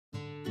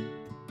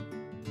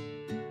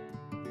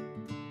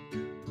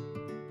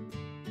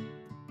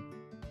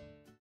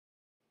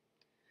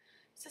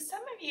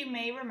of you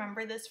may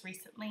remember this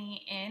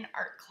recently in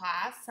art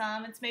class.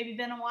 Some it's maybe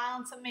been a while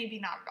and some maybe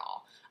not at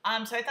all.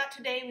 So I thought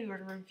today we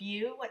would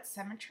review what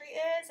symmetry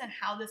is and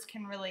how this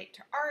can relate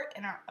to art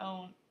and our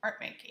own art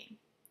making.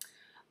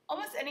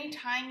 Almost any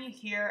time you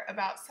hear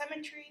about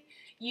symmetry,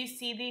 you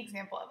see the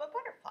example of a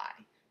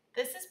butterfly.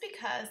 This is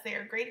because they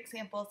are great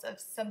examples of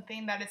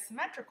something that is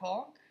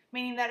symmetrical,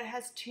 meaning that it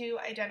has two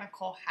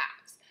identical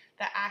halves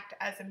that act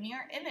as a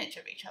mirror image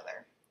of each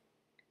other.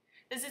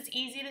 This is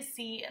easy to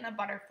see in a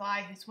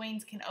butterfly whose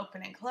wings can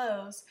open and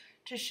close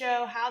to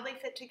show how they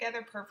fit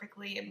together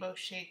perfectly in both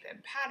shape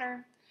and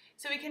pattern.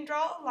 So we can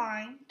draw a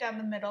line down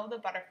the middle of the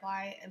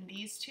butterfly and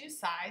these two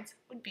sides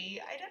would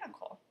be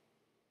identical.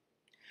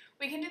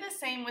 We can do the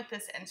same with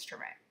this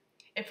instrument.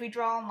 If we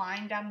draw a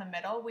line down the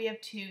middle, we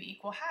have two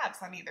equal halves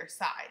on either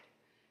side.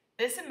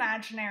 This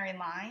imaginary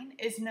line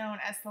is known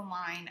as the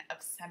line of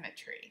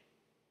symmetry.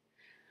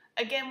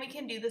 Again, we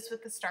can do this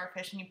with the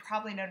starfish, and you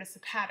probably notice a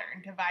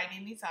pattern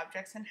dividing these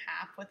objects in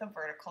half with a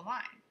vertical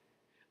line.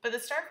 But the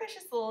starfish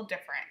is a little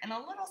different and a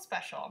little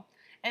special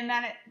in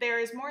that there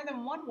is more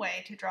than one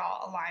way to draw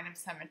a line of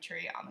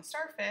symmetry on the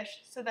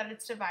starfish so that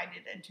it's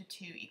divided into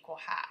two equal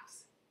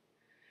halves.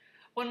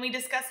 When we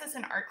discuss this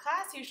in art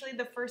class, usually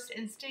the first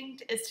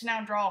instinct is to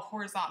now draw a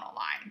horizontal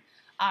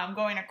line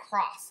going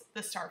across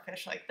the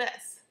starfish like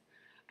this.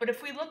 But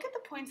if we look at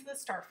the points of the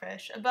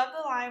starfish, above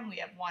the line we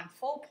have one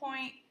full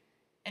point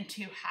and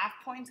two half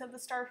points of the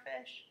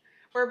starfish,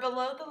 where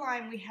below the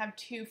line we have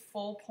two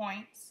full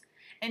points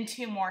and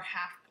two more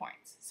half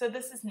points. So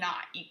this is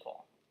not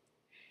equal.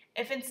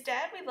 If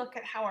instead we look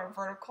at how our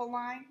vertical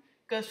line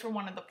goes from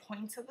one of the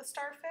points of the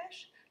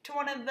starfish to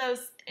one of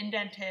those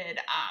indented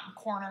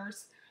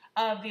corners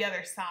of the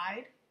other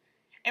side,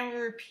 and we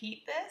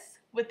repeat this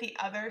with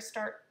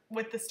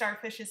the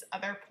starfish's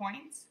other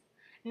points,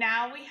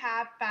 now we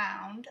have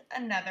found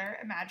another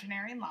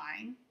imaginary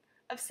line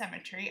of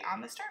symmetry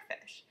on the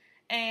starfish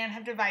and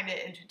have divided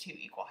it into two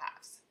equal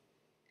halves.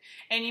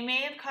 And you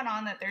may have caught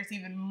on that there's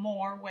even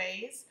more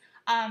ways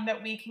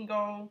that we can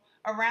go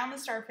around the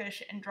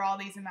starfish and draw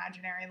these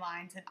imaginary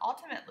lines, and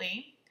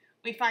ultimately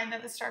we find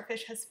that the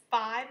starfish has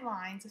 5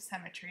 lines of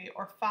symmetry,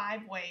 or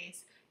 5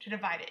 ways to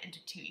divide it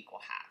into two equal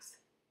halves.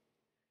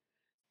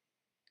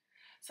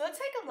 So let's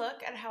take a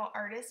look at how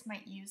artists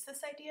might use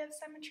this idea of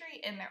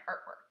symmetry in their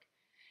artwork.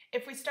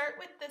 If we start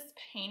with this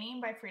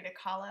painting by Frida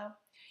Kahlo,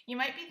 you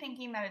might be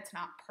thinking that it's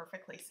not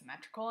perfectly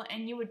symmetrical,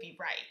 and you would be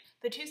right.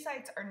 The two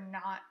sides are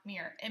not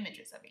mirror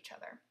images of each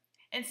other.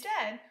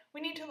 Instead,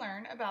 we need to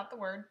learn about the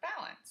word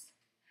balance.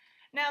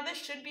 Now, this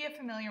should be a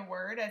familiar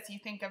word as you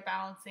think of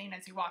balancing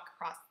as you walk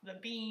across the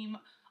beam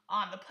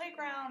on the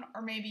playground,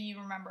 or maybe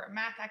you remember a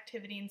math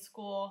activity in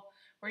school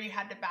where you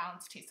had to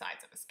balance two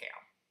sides of a scale.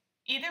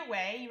 Either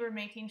way, you were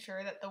making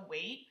sure that the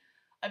weight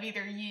of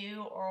either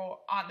you or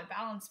on the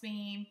balance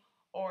beam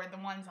or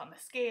the ones on the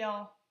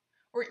scale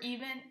were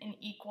even and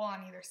equal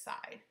on either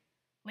side.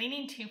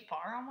 Leaning too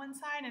far on one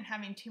side and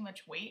having too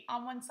much weight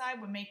on one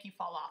side would make you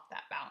fall off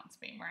that balance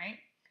beam, right?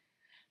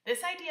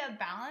 This idea of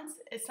balance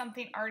is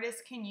something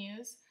artists can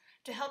use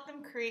to help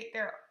them create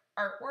their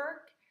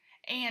artwork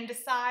and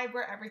decide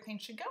where everything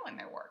should go in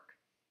their work.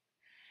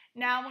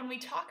 Now, when we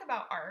talk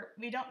about art,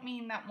 we don't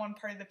mean that one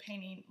part of the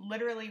painting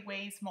literally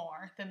weighs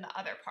more than the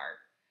other part,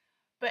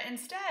 but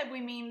instead we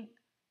mean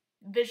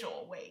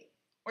visual weight,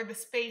 or the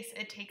space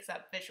it takes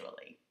up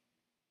visually.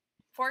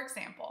 For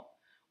example,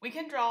 we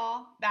can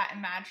draw that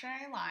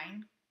imaginary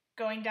line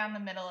going down the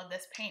middle of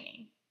this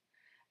painting.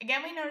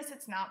 Again, we notice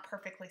it's not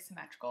perfectly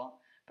symmetrical,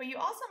 but you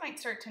also might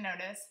start to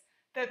notice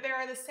that there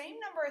are the same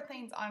number of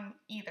things on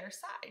either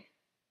side.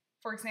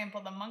 For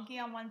example, the monkey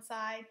on one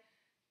side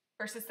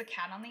versus the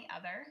cat on the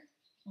other,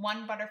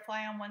 one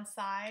butterfly on one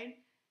side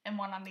and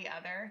one on the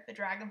other. The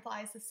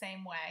dragonfly is the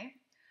same way,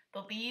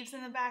 the leaves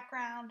in the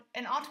background,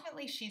 and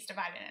ultimately she's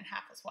divided in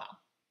half as well.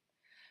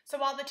 So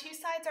while the two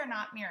sides are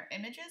not mirror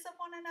images of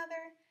one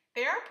another,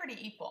 they are pretty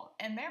equal,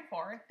 and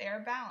therefore they are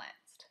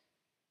balanced.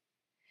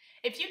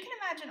 If you can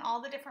imagine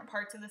all the different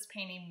parts of this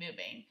painting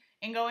moving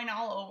and going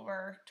all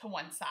over to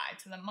one side,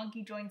 so the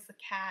monkey joins the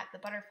cat, the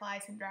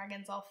butterflies and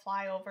dragons all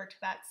fly over to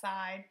that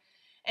side,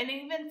 and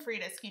even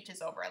Frida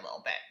scooches over a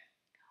little bit,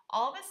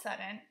 all of a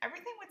sudden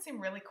everything would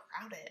seem really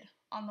crowded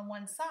on the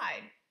one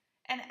side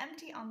and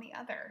empty on the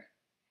other,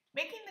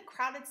 making the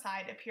crowded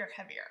side appear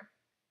heavier.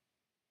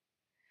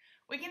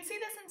 We can see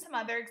this in some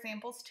other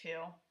examples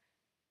too.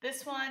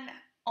 This one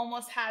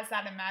almost has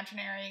that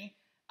imaginary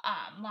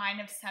line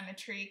of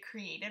symmetry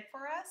created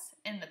for us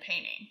in the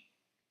painting.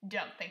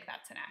 Don't think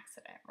that's an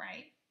accident,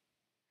 right?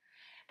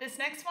 This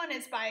next one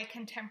is by a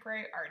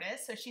contemporary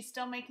artist, so she's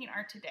still making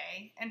art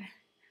today and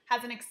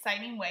has an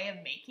exciting way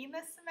of making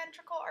this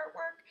symmetrical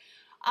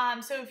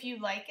artwork. So if you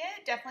like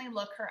it, definitely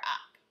look her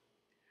up.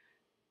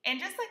 And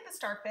just like the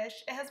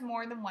starfish, it has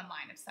more than one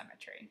line of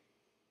symmetry.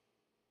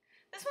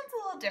 This one's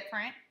a little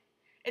different.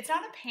 It's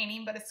not a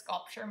painting, but a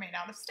sculpture made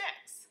out of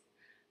sticks.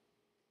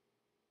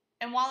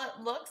 And while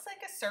it looks like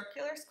a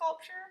circular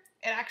sculpture,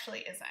 it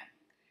actually isn't.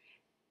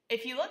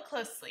 If you look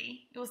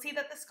closely, you'll see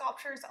that the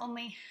sculpture is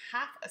only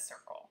half a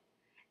circle,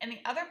 and the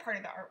other part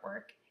of the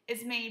artwork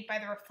is made by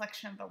the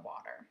reflection of the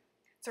water.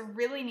 It's a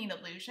really neat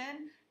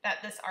illusion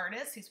that this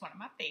artist, who's one of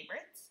my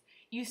favorites,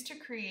 used to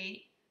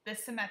create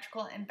this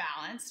symmetrical and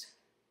balanced,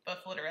 both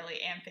literally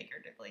and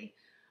figuratively,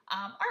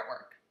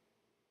 artwork.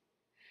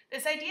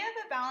 This idea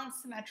of a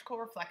balanced symmetrical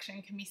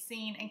reflection can be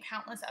seen in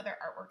countless other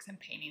artworks and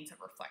paintings of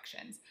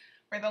reflections,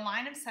 where the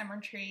line of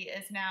symmetry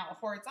is now a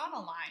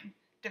horizontal line,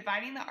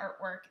 dividing the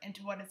artwork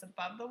into what is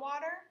above the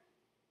water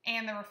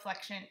and the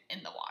reflection in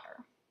the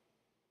water.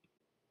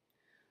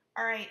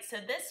 Alright, so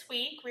this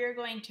week we are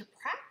going to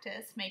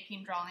practice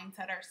making drawings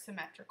that are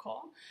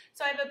symmetrical.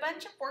 So I have a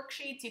bunch of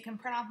worksheets you can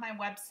print off my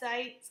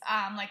website,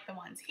 like the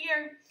ones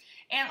here,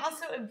 and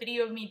also a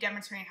video of me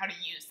demonstrating how to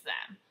use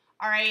them.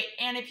 Alright,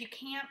 and if you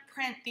can't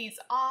print these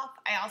off,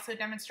 I also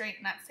demonstrate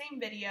in that same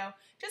video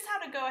just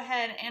how to go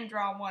ahead and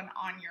draw one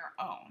on your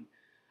own.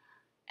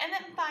 And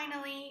then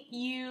finally,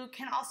 you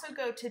can also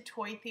go to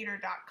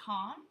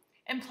toytheater.com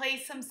and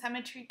play some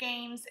symmetry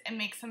games and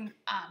make some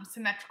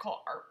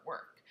symmetrical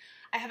artwork.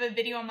 I have a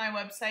video on my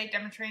website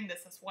demonstrating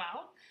this as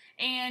well,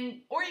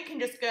 or you can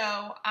just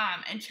go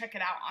and check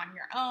it out on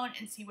your own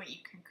and see what you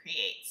can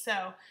create. So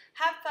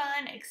have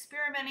fun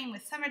experimenting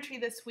with symmetry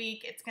this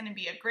week. It's going to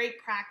be a great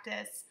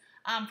practice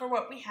for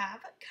what we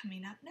have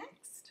coming up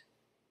next.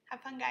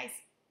 Have fun, guys.